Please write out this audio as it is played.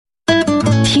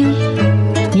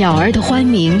鸟儿的欢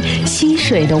鸣，溪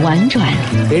水的婉转。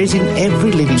听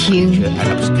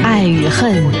爱与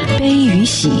恨，悲与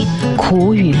喜，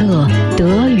苦与乐，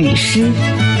得与失。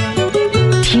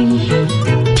听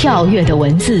跳跃的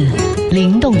文字，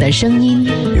灵动的声音。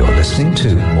You're listening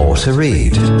to More to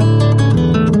Read。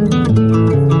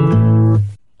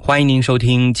欢迎您收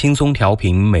听轻松调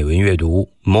频美文阅读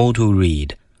More to Read，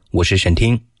 我是沈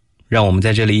听，让我们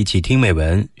在这里一起听美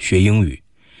文学英语。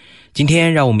今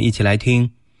天让我们一起来听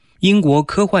英国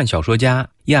科幻小说家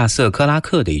亚瑟·克拉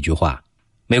克的一句话，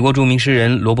美国著名诗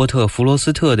人罗伯特·弗罗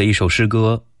斯特的一首诗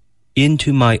歌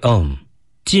Into My Own，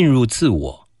 进入自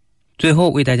我。最后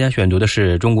为大家选读的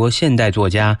是中国现代作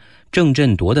家郑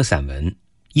振铎的散文《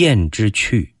雁之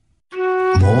去》。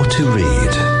More to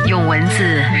read， 用文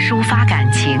字抒发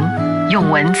感情，用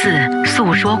文字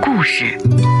诉说故事，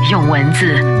用文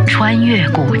字穿越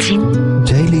古今。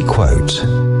 Daily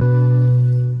Quote。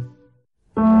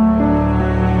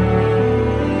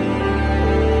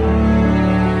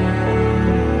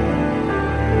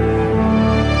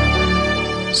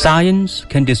 Science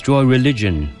can destroy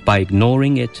religion by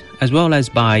ignoring it as well as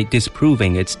by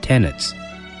disproving its tenets.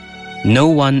 No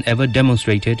one ever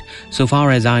demonstrated, so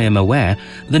far as I am aware,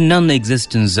 the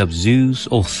non-existence of Zeus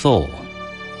or Thor,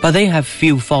 but they have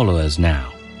few followers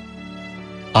now.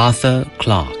 Arthur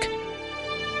Clarke。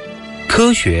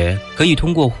 科学可以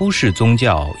通过忽视宗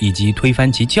教以及推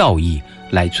翻其教义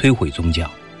来摧毁宗教。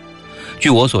据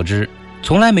我所知，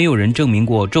从来没有人证明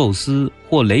过宙斯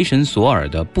或雷神索尔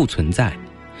的不存在，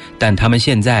但他们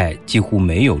现在几乎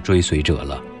没有追随者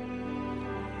了。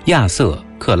亚瑟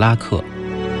·克拉克。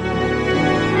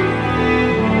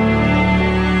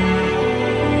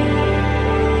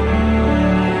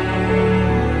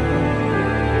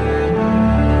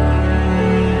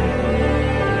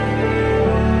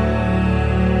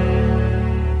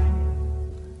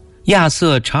亚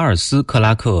瑟·查尔斯·克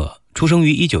拉克出生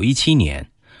于1917年，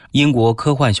英国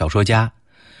科幻小说家，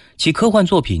其科幻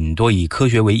作品多以科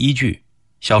学为依据，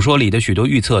小说里的许多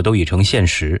预测都已成现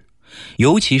实，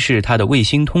尤其是他的卫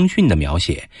星通讯的描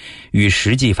写与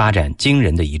实际发展惊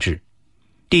人的一致。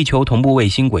地球同步卫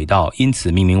星轨道因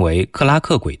此命名为克拉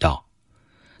克轨道。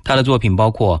他的作品包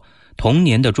括《童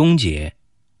年的终结》、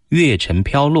《月尘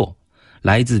飘落》、《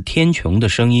来自天穹的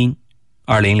声音》、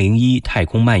2001太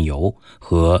空漫游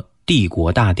和帝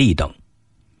国大地等。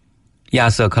亚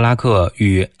瑟·克拉克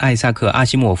与艾萨克·阿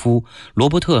西莫夫、罗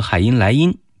伯特·海因莱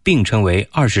因并称为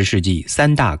20世纪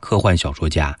三大科幻小说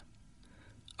家。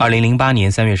2008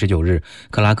年3月19日，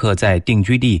克拉克在定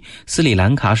居地斯里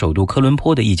兰卡首都科伦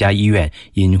坡的一家医院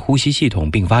因呼吸系统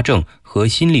并发症和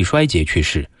心力衰竭去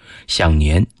世，享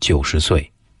年90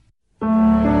岁。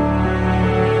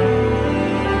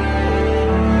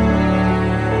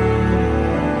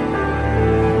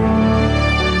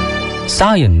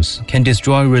Science can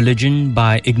destroy religion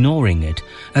by ignoring it,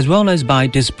 as well as by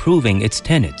disproving its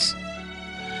tenets.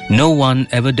 No one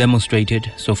ever demonstrated,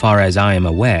 so far as I am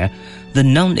aware, the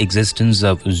non-existence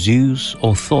of Zeus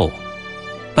or Thor,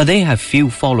 but they have few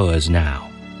followers now.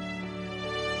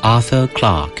 Arthur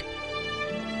Clarke。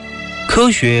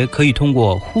 科学可以通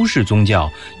过忽视宗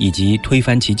教以及推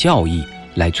翻其教义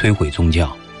来摧毁宗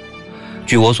教。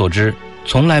据我所知，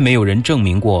从来没有人证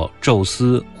明过宙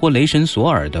斯或雷神索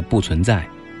尔的不存在，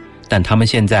但他们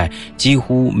现在几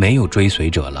乎没有追随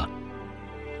者了。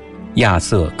亚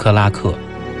瑟·克拉克。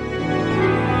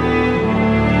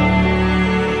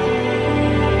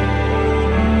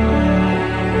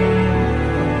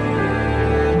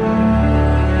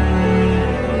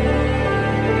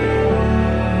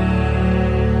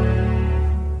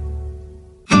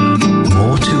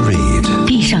More to read。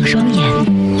 闭上双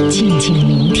眼，静静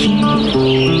聆听，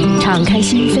敞开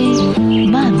心扉，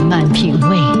慢慢品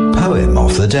味。 Poem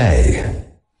of the day。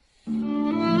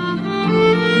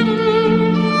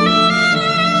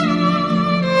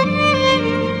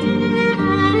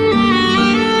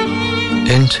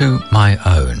 Into My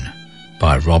Own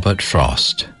by Robert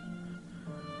Frost.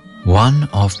 One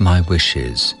of my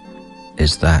wishes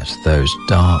is that those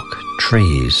dark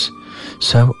trees,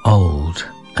 so old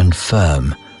and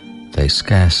firm they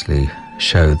scarcely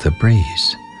show the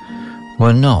breeze,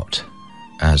 were not,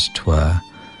 as 'twere,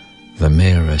 the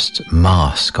merest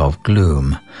mask of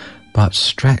gloom, but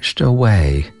stretched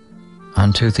away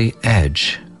unto the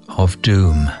edge of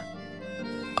doom.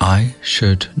 I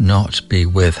should not be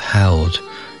withheld,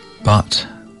 but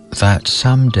that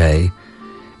some day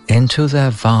into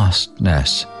their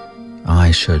vastness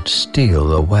I should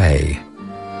steal away,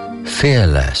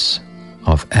 fearless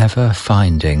of ever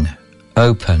finding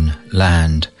open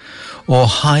land or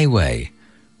highway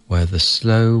where the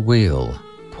slow wheel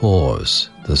pours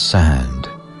the sand.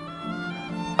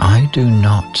 I do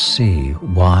not see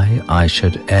why I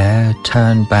should e'er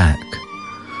turn back,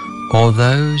 or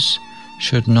those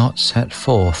should not set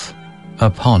forth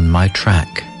upon my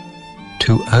track,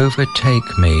 to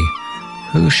overtake me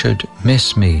who should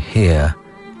miss me here,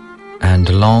 and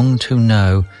long to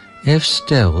know if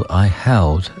still I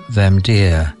held them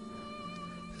dear.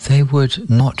 They would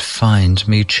not find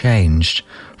me changed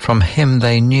from him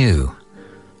they knew,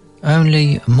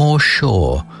 only more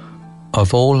sure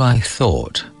of all I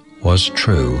thought was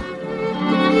true.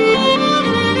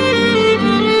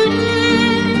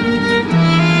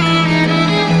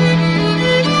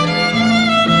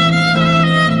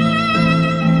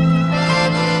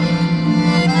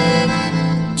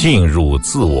 进入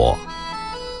自我，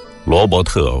罗伯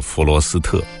特·弗罗斯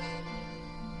特。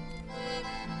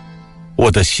我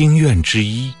的心愿之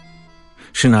一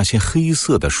是那些黑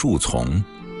色的树丛，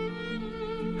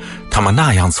它们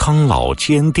那样苍老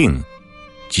坚定，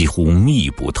几乎密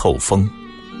不透风。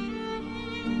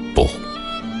不，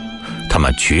它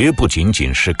们绝不仅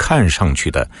仅是看上去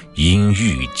的阴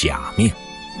郁假面，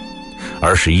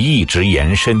而是一直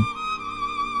延伸，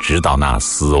直到那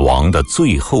死亡的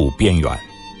最后边缘。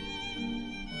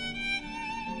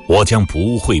我将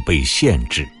不会被限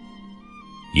制，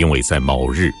因为在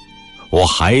某日，我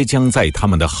还将在他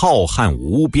们的浩瀚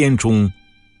无边中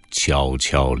悄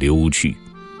悄溜去。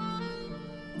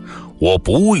我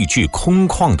不畏惧空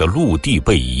旷的陆地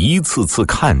被一次次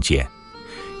看见，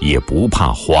也不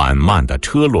怕缓慢的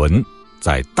车轮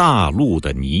在大陆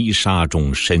的泥沙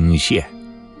中深陷。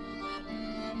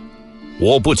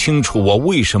我不清楚我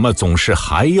为什么总是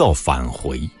还要返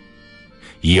回，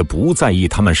也不在意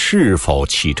他们是否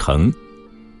启程，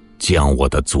将我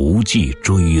的足迹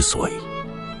追随。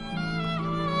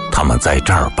他们在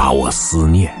这儿把我思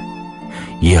念，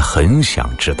也很想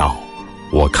知道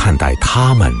我看待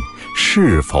他们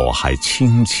是否还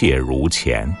亲切如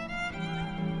前。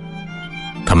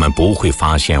他们不会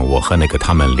发现我和那个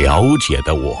他们了解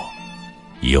的我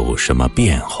有什么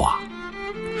变化，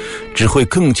只会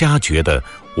更加觉得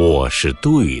我是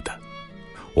对的，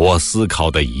我思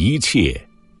考的一切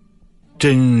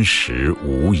真实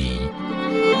无疑。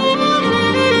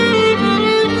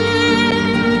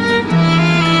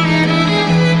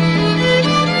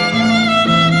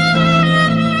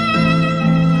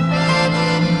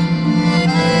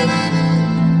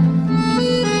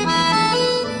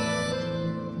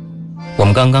我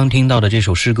们刚刚听到的这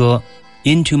首诗歌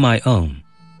Into My Own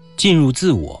进入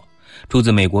自我，出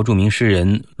自美国著名诗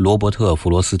人罗伯特·弗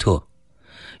罗斯特。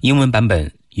英文版本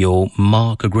由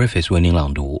Mark Griffiths 为您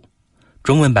朗读，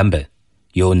中文版本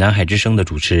由南海之声的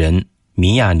主持人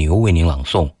米亚牛为您朗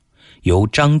诵，由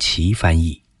张琪翻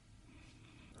译。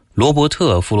罗伯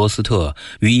特·弗罗斯特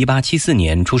于1874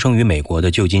年出生于美国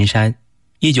的旧金山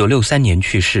，1963年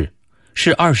去世，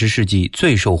是20世纪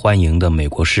最受欢迎的美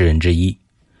国诗人之一。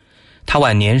他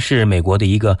晚年是美国的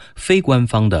一个非官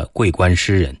方的桂冠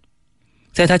诗人。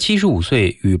在他75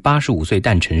岁与85岁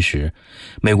诞辰时，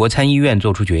美国参议院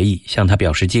作出决议，向他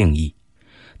表示敬意。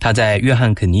他在约翰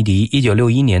·肯尼迪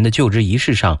1961年的就职仪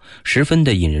式上十分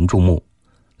的引人注目，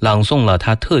朗诵了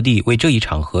他特地为这一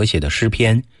场合写的诗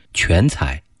篇《全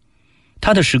才》。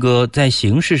他的诗歌在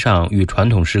形式上与传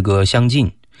统诗歌相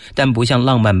近，但不像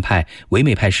浪漫派、唯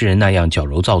美派诗人那样矫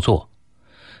揉造作。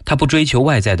他不追求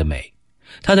外在的美，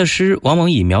他的诗往往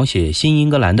以描写新英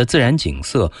格兰的自然景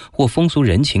色或风俗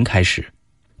人情开始，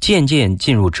渐渐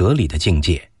进入哲理的境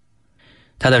界。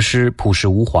他的诗朴实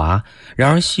无华，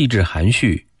然而细致含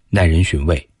蓄，耐人寻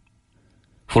味。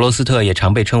弗罗斯特也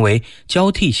常被称为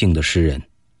交替性的诗人，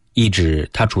意指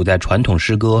他处在传统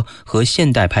诗歌和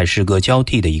现代派诗歌交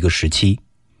替的一个时期。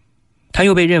他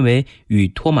又被认为与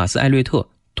托马斯·艾略特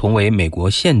同为美国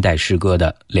现代诗歌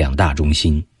的两大中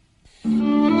心。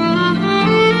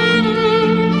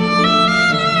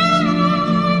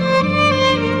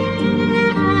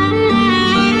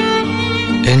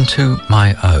Into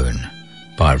My Own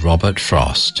by Robert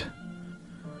Frost.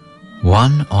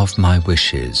 One of my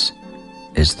wishes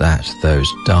is that those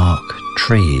dark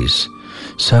trees,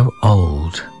 so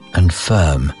old and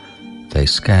firm they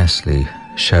scarcely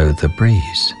show the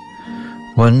breeze,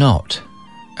 were not,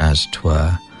 as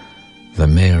 'twere, the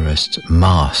merest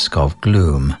mask of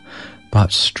gloom,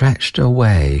 but stretched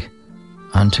away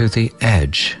unto the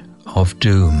edge of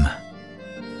doom.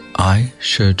 I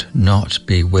should not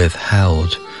be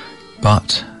withheld,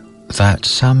 but that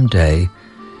some day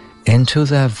into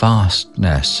their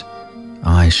vastness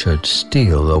I should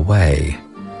steal away,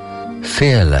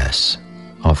 fearless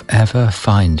of ever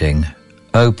finding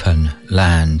open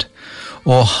land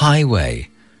or highway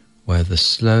where the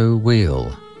slow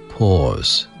wheel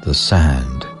pours the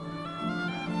sand.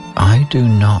 I do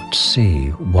not see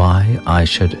why I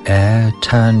should e'er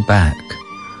turn back,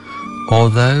 or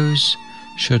those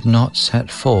should not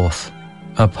set forth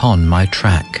upon my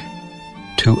track,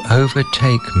 to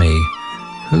overtake me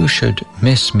who should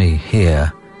miss me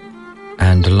here,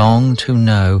 and long to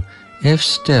know if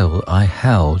still I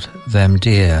held them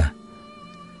dear.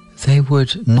 They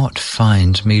would not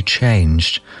find me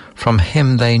changed from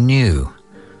him they knew,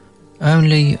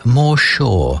 only more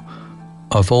sure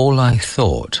of all I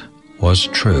thought was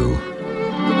true.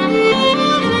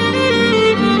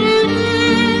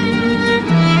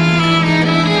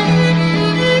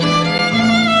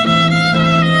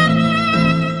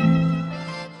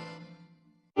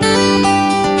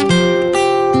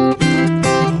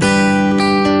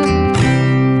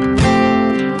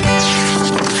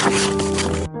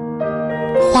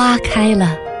 花开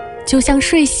了，就像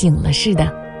睡醒了似的；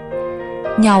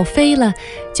鸟飞了，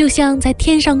就像在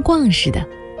天上逛似的；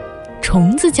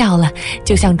虫子叫了，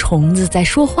就像虫子在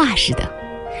说话似的。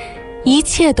一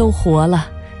切都活了，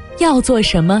要做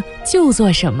什么就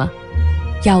做什么，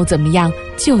要怎么样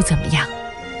就怎么样，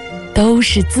都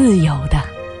是自由的。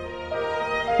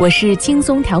我是轻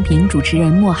松调频主持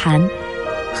人莫涵，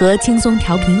和轻松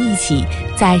调频一起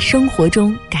在生活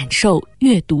中感受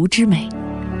阅读之美。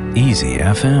Easy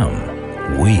FM,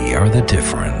 we are the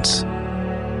difference.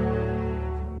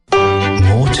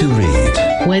 More to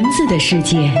read. 文字的世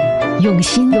界，用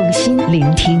心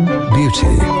聆听。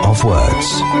Beauty of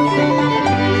words.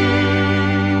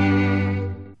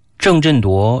 郑振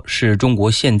铎是中国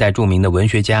现代著名的文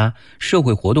学家、社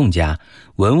会活动家、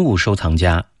文物收藏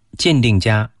家、鉴定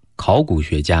家、考古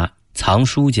学家、藏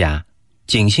书家，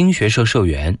景星学社社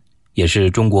员，也是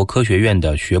中国科学院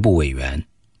的学部委员。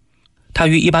他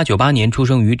于1898年出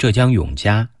生于浙江永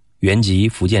嘉，原籍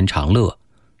福建长乐，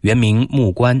原名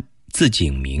木官，字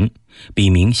景明，笔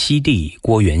名西帝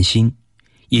郭元新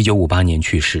，1958年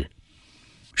去世。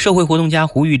社会活动家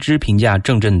胡玉芝评价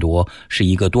郑振铎是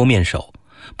一个多面手，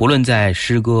不论在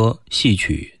诗歌、戏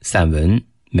曲、散文、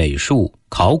美术、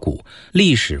考古、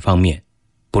历史方面，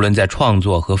不论在创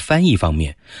作和翻译方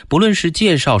面，不论是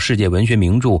介绍世界文学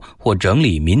名著或整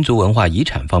理民族文化遗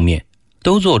产方面，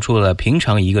都做出了平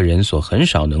常一个人所很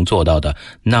少能做到的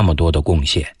那么多的贡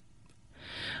献。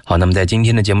好，那么在今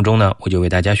天的节目中呢，我就为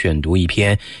大家选读一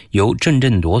篇由郑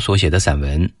振铎所写的散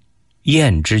文《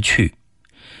雁之趣》。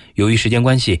由于时间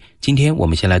关系，今天我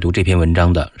们先来读这篇文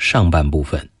章的上半部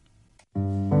分。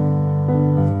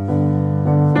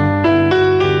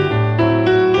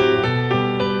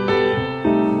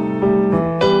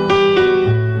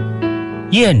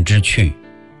雁之趣，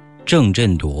郑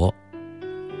振铎。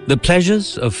The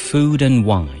Pleasures of Food and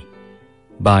Wine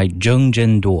by 郑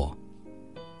振铎。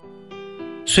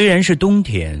虽然是冬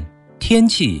天，天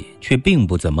气却并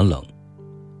不怎么冷，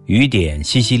雨点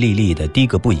淅淅沥沥地滴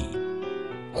个不已，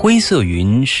灰色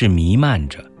云是弥漫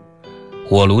着，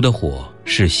火炉的火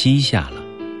是熄下了。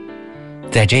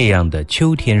在这样的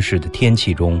秋天式的天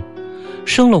气中，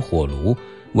生了火炉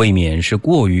未免是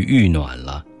过于遇暖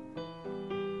了。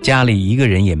家里一个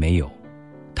人也没有，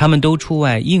他们都出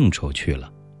外应酬去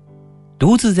了。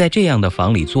独自在这样的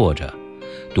房里坐着，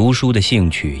读书的兴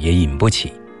趣也引不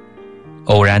起。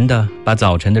偶然的把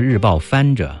早晨的日报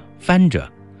翻着，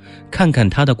看看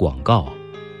他的广告，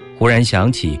忽然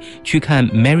想起去看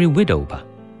Merry Widow 吧。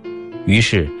于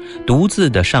是独自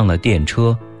的上了电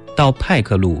车，到派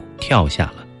克路跳下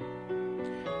了。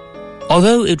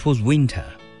Although it was winter,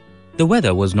 the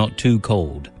weather was not too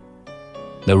cold.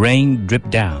 The rain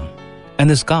dripped down, and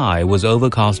the sky was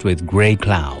overcast with grey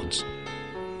clouds.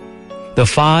 The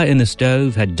fire in the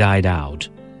stove had died out.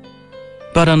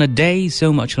 But on a day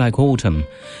so much like autumn,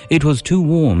 it was too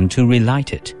warm to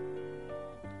relight it.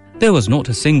 There was not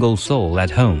a single soul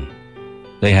at home.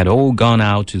 They had all gone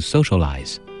out to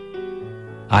socialize.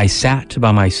 I sat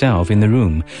by myself in the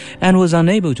room and was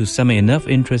unable to summon enough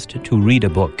interest to read a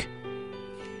book.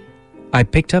 I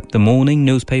picked up the morning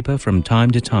newspaper from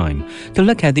time to time to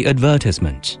look at the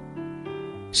advertisements.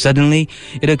 Suddenly,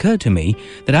 it occurred to me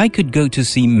that I could go to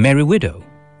see Merry Widow,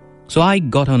 so I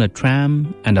got on a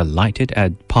tram and alighted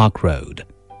at Park Road.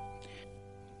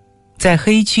 在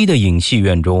黑漆的影戏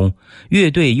院中，乐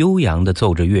队悠扬地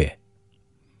奏着乐，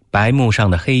白幕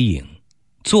上的黑影，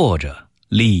坐着、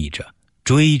立着、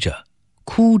追着、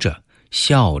哭着、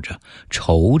笑着、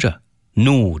愁着、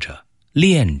怒着、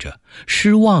恋着、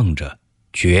失望着、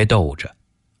决斗着。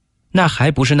那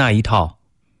还不是那一套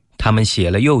他们写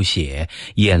了又写，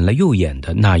演了又演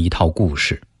的那一套故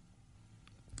事。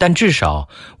但至少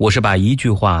我是把一句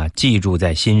话记住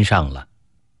在心上了。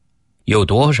有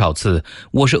多少次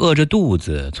我是饿着肚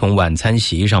子从晚餐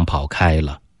席上跑开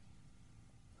了。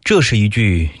这是一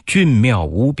句俊妙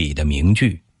无比的名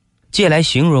句，借来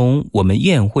形容我们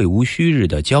宴会无虚日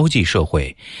的交际社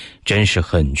会，真是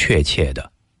很确切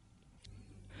的。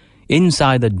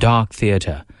Inside the dark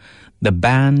theater, the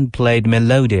band played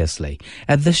melodiously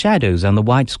as the shadows on the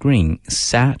white screen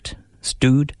sat,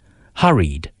 stood,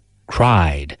 hurried,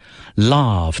 cried,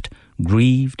 laughed,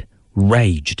 grieved,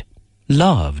 raged,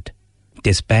 loved,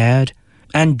 despaired,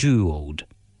 and dueled.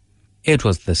 It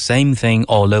was the same thing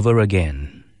all over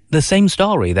again, the same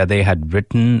story that they had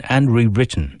written and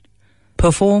rewritten,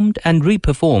 performed and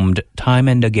reperformed time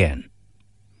and again.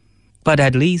 But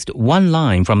at least one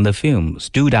line from the film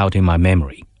stood out in my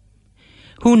memory.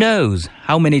 Who knows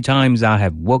how many times I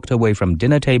have walked away from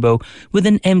dinner table with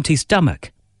an empty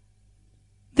stomach?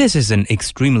 This is an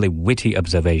extremely witty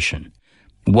observation,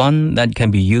 one that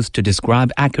can be used to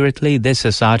describe accurately this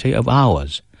society of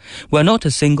ours, where not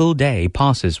a single day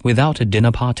passes without a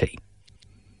dinner party.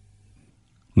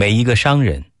 每一个商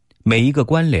人，每一个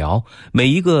官僚，每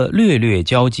一个略略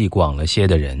交际广了些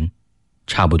的人，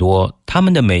差不多他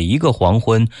们的每一个黄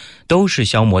昏都是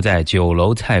消磨在酒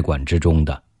楼菜馆之中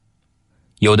的。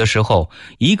有的时候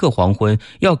一个黄昏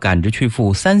要赶着去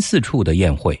赴3、4处的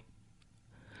宴会。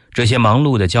这些忙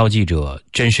碌的交际者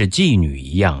真是妓女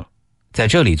一样，在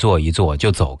这里坐一坐就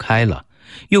走开了，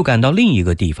又赶到另一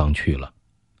个地方去了，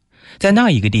在那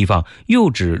一个地方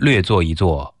又只略坐一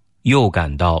坐，又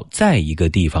赶到再一个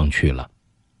地方去了。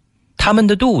他们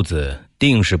的肚子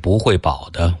定是不会饱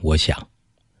的，我想。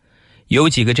有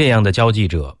几个这样的交际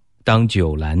者，当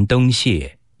酒阑灯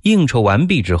谢，应酬完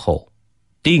毕之后，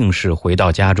定是回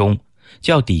到家中，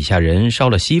叫底下人烧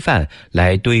了稀饭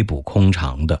来堆补空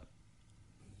肠的。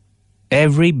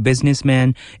Every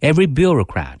businessman, every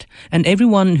bureaucrat, and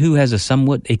everyone who has a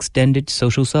somewhat extended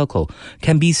social circle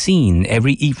can be seen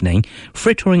every evening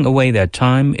frittering away their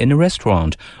time in a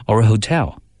restaurant or a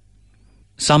hotel.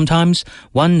 Sometimes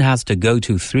one has to go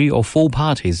to 3 or 4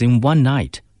 parties in one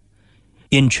night.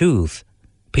 In truth,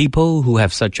 people who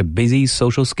have such a busy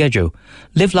social schedule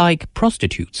live like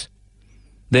prostitutes.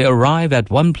 They arrive at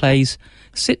one place,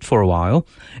 sit for a while,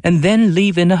 and then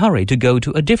leave in a hurry to go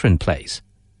to a different place.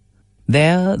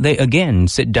 There they again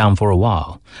sit down for a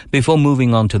while, before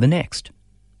moving on to the next.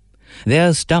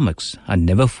 Their stomachs are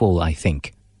never full, I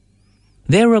think.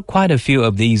 There are quite a few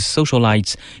of these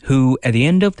socialites who, at the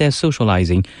end of their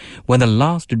socializing, when the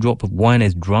last drop of wine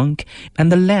is drunk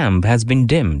and the lamp has been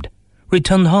dimmed,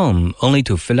 return home only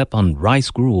to fill up on rice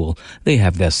gruel they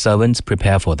have their servants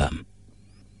prepare for them.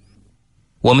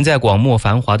 我们在广袤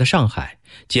繁华的上海，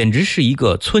简直是一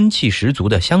个村气十足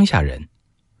的乡下人。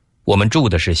我们住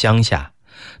的是乡下，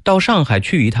到上海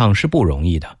去一趟是不容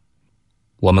易的。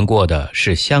我们过的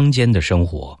是乡间的生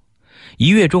活，一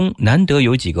月中难得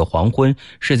有几个黄昏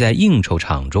是在应酬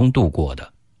场中度过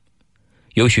的。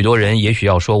有许多人也许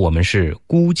要说我们是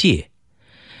孤介，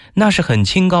那是很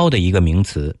清高的一个名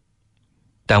词，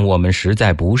但我们实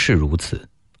在不是如此。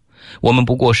我们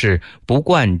不过是不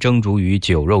惯蒸煮于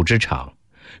酒肉之场，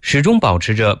始终保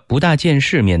持着不大见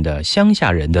世面的乡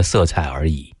下人的色彩而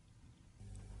已。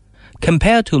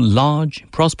Compared to large,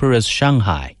 prosperous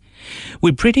Shanghai,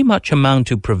 we pretty much amount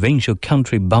to provincial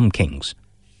country bumpkins.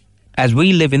 As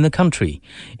we live in the country,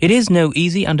 it is no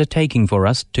easy undertaking for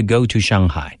us to go to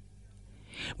Shanghai.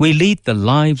 We lead the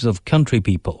lives of country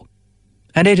people,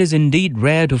 and it is indeed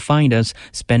rare to find us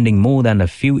spending more than a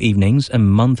few evenings a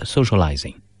month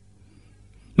socializing.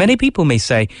 Many people may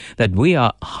say that we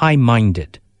are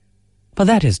high-minded, but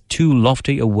that is too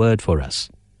lofty a word for us.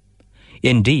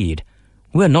 Indeed,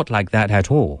 we're not like that at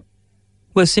all.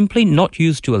 We're simply not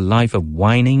used to a life of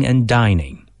wining and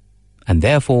dining, and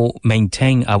therefore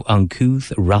maintain our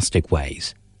uncouth rustic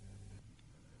ways.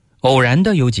 偶然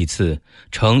的有几次，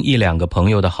承1、2个朋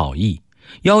友的好意，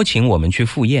邀请我们去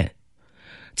赴宴。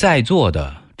在座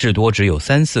的至多只有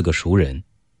3、4个熟人，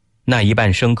那一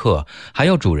半生客还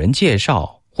要主人介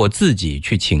绍，或自己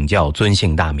去请教尊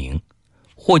姓大名，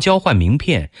或交换名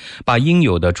片，把应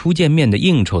有的初见面的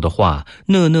应酬的话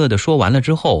讷讷地说完了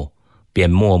之后，便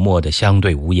默默地相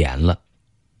对无言了。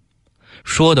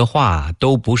说的话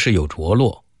都不是有着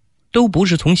落，都不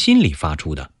是从心里发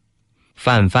出的，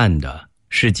泛泛的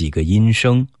是几个音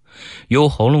声，由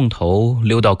喉咙头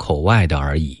溜到口外的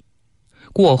而已。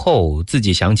过后自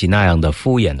己想起那样的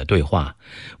敷衍的对话，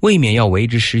未免要为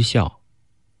之失笑。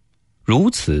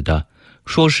如此的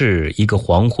说是一个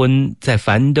黄昏在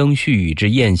繁灯絮语之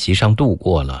宴席上度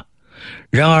过了，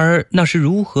然而那是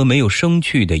如何没有生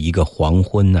趣的一个黄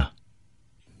昏呢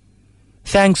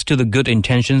？Thanks to the good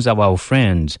intentions of our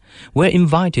friends, we're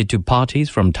invited to parties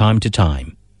from time to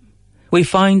time. We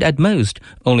find at most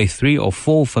only 3 or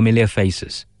 4 familiar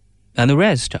faces, and the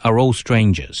rest are all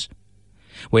strangers.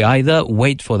 We either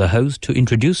wait for the host to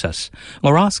introduce us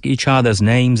or ask each other's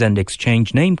names and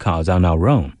exchange name cards on our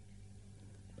own.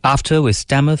 After we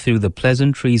stammer through the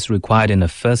pleasantries required in a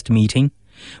first meeting,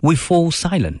 we fall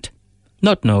silent,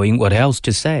 not knowing what else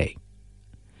to say.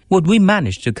 What we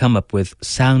manage to come up with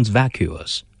sounds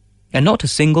vacuous, and not a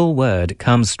single word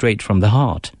comes straight from the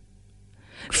heart.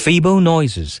 Feeble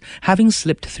noises, having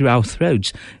slipped through our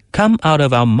throats, come out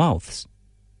of our mouths.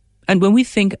 And when we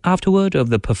think afterward of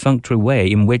the perfunctory way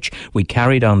in which we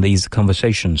carried on these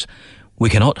conversations, we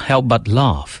cannot help but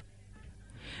laugh.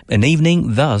 An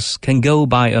evening thus can go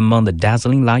by among the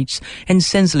dazzling lights and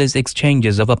senseless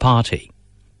exchanges of a party.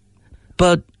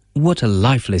 But what a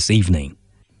lifeless evening!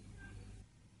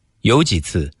 有几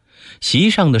次，席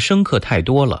上的生客太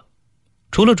多了，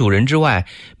除了主人之外，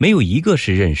没有一个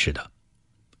是认识的。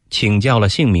请教了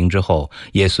姓名之后，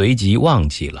也随即忘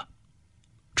记了。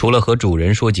除了和主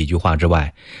人说几句话之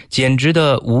外，简直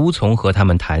的无从和他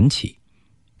们谈起。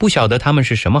不晓得他们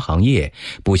是什么行业，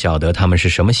不晓得他们是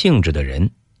什么性质的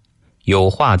人。有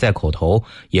话在口头，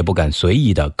也不敢随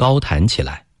意的高谈起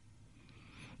来。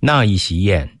那一席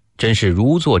宴真是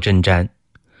如坐针毡，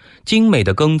精美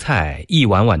的羹菜一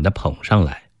碗碗的捧上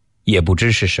来，也不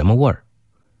知是什么味儿。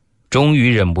终于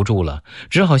忍不住了，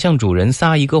只好向主人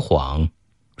撒一个谎，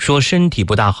说身体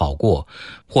不大好过，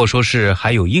或说是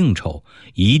还有应酬，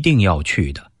一定要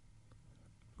去的。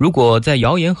如果在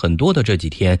谣言很多的这几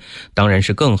天，当然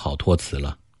是更好托辞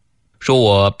了，说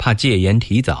我怕戒言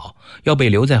提早，要被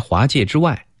留在华界之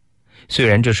外。虽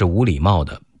然这是无礼貌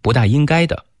的，不大应该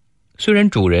的，虽然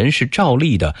主人是照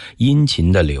例的殷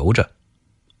勤的留着，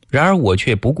然而我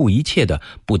却不顾一切的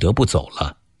不得不走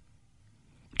了。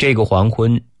这个黄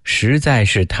昏实在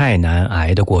是太难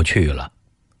挨得过去了。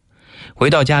回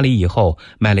到家里以后，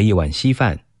买了一碗稀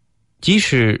饭，即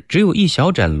使只有一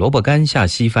小盏萝卜干下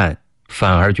稀饭，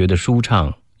反而觉得舒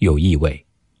畅有意味。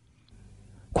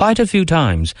Quite a few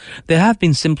times, there have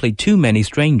been simply too many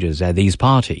strangers at these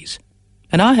parties,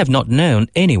 and I have not known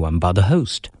anyone but the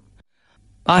host.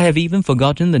 I have even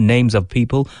forgotten the names of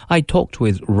people I talked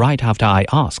with right after I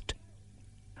asked.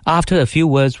 After a few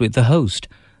words with the host,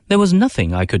 there was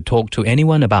nothing I could talk to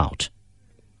anyone about.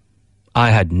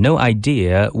 I had no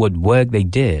idea what work they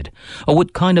did or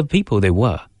what kind of people they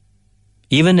were.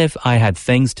 Even if I had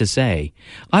things to say,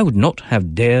 I would not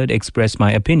have dared express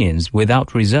my opinions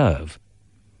without reserve.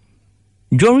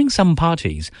 During some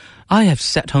parties, I have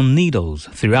sat on needles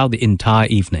throughout the entire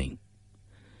evening.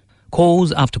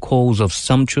 Course after course of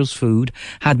sumptuous food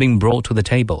had been brought to the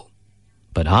table,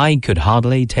 but I could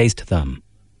hardly taste them.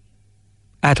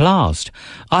 At last,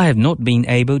 I have not been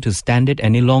able to stand it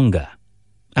any longer,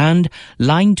 and,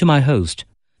 lying to my host,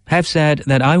 have said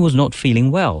that I was not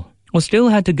feeling well, or still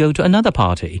had to go to another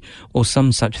party, or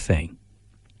some such thing.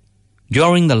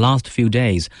 During the last few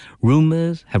days,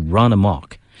 rumors have run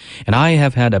amok, and I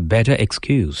have had a better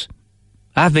excuse.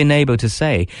 I have been able to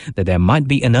say that there might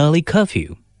be an early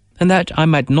curfew, and that I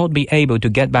might not be able to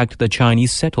get back to the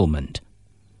Chinese settlement.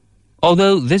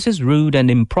 Although this is rude and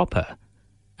improper,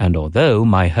 and although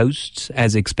my hosts,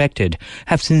 as expected,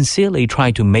 have sincerely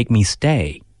tried to make me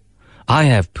stay, I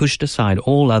have pushed aside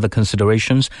all other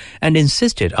considerations and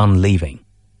insisted on leaving.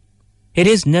 It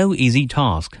is no easy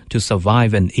task to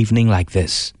survive an evening like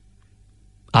this.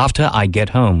 After I get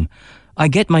home, I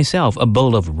get myself a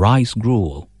bowl of rice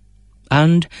gruel,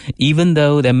 and even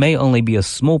though there may only be a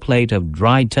small plate of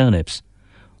dried turnips,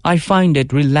 I find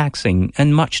it relaxing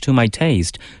and much to my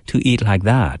taste to eat like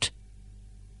that.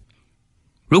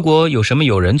 如果有什么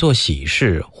友人做喜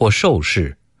事或寿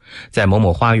事，在某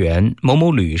某花园、某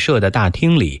某旅社的大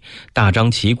厅里大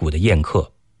张旗鼓的宴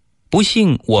客，不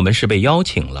幸我们是被邀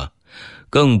请了，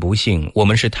更不幸我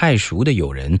们是太熟的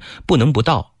友人，不能不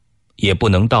到，也不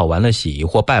能到完了喜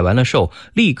或拜完了寿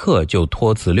立刻就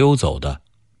托辞溜走的。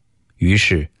于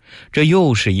是这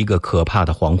又是一个可怕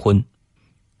的黄昏，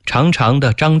长长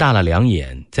的张大了两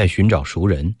眼在寻找熟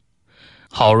人，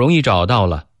好容易找到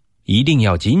了，一定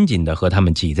要紧紧地和他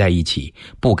们挤在一起，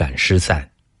不敢失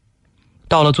散。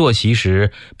到了坐席时，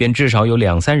便至少有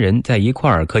2-3人在一块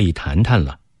儿可以谈谈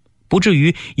了，不至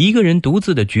于一个人独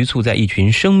自地局促在一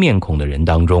群生面孔的人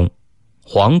当中，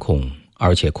惶恐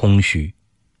而且空虚。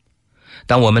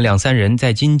当我们2-3人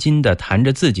在津津地谈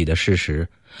着自己的事时，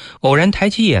偶然抬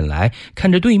起眼来看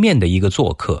着对面的一个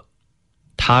做客，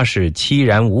他是凄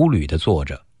然无虑地坐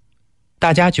着，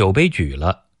大家酒杯举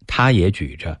了，他也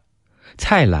举着，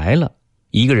菜来了，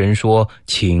一个人说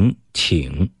请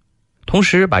请，同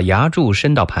时把牙柱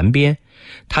伸到盘边，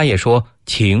他也说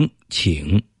请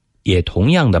请，也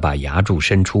同样的把牙柱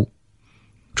伸出。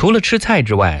除了吃菜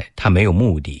之外，他没有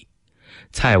目的。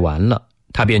菜完了，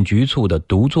他便局促地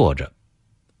独坐着。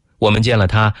我们见了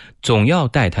他，总要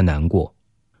待他难过。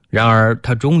然而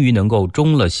他终于能够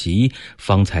中了席，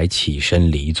方才起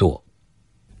身离座。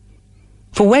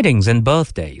For weddings and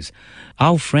birthdays,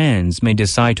 our friends may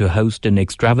decide to host an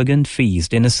extravagant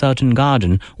feast in a certain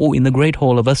garden or in the great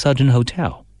hall of a certain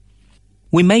hotel.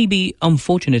 We may be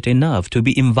unfortunate enough to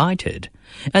be invited,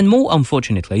 and more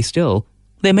unfortunately still,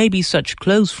 there may be such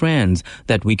close friends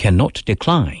that we cannot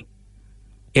decline.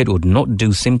 It would not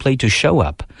do simply to show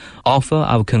up, offer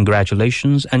our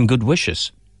congratulations and good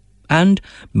wishes, and,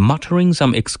 muttering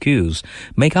some excuse,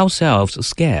 make ourselves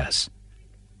scarce.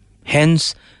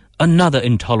 Hence, another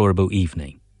intolerable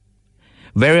evening.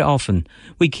 Very often,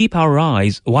 we keep our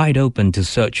eyes wide open to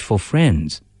search for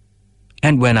friends.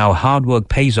 And when our hard work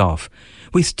pays off,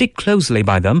 we stick closely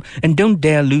by them and don't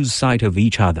dare lose sight of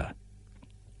each other.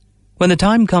 When the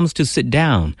time comes to sit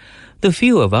down, the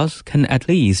few of us can at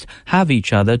least have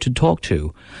each other to talk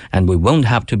to, and we won't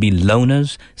have to be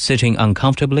loners sitting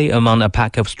uncomfortably among a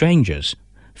pack of strangers,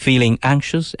 feeling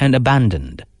anxious and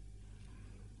abandoned.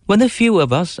 When the few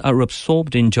of us are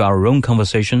absorbed into our own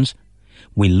conversations,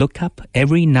 we look up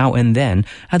every now and then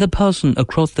at the person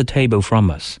across the table from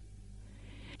us.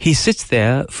 He sits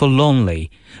there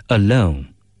forlornly,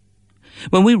 alone.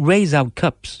 When we raise our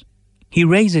cups, he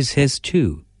raises his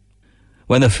too.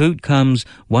 When the food comes,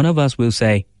 one of us will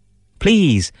say,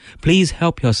 "Please, please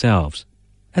help yourselves,"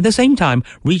 at the same time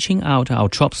reaching out our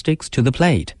chopsticks to the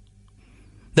plate.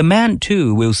 The man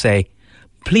too will say,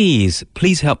 "Please,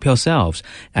 please help yourselves,"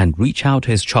 and reach out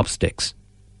his chopsticks.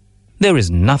 There is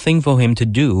nothing for him to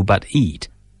do but eat.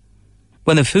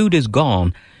 When the food is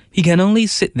gone, he can only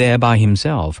sit there by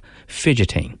himself,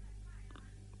 fidgeting.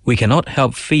 We cannot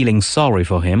help feeling sorry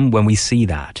for him when we see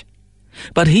that.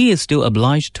 But he is still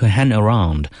obliged to hang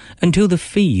around until the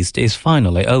feast is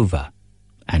finally over,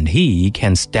 and he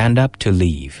can stand up to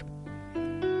leave.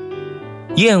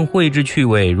 宴会之趣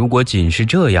味如果仅是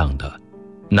这样的，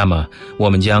那么我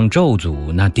们将咒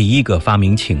诅那第一个发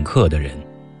明请客的人。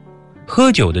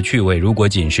喝酒的趣味如果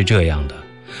仅是这样的，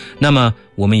那么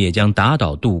我们也将打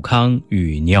倒杜康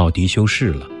与尼奥迪修士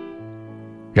了。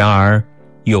然而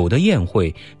有的宴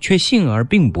会却幸而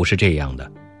并不是这样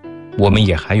的，我们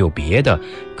也还有别的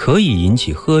可以引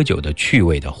起喝酒的趣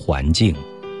味的环境。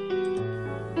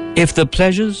If the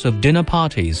pleasures of dinner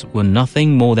parties were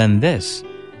nothing more than this,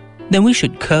 then we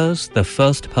should curse the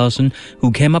first person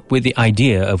who came up with the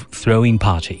idea of throwing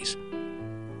parties.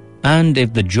 And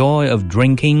if the joy of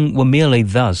drinking were merely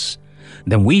thus,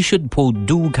 then we should pull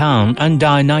Dukan and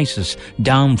Dionysus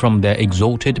down from their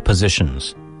exalted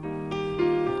positions.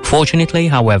 Fortunately,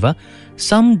 however,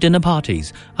 some dinner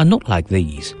parties are not like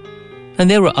these, and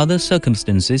there are other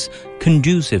circumstances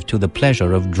conducive to the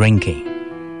pleasure of drinking.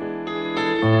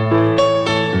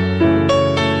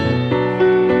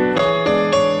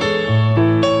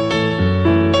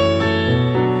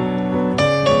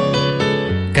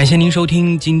 感谢您收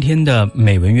听今天的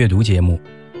美文阅读节目。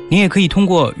您也可以通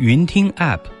过云听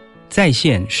App 在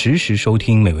线实时收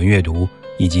听美文阅读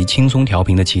以及轻松调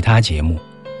频的其他节目。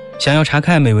想要查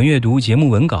看美文阅读节目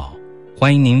文稿，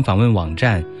欢迎您访问网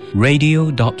站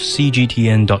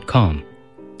radio.cgtn.com。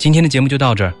 今天的节目就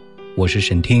到这儿，我是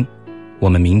沈听，我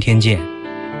们明天见。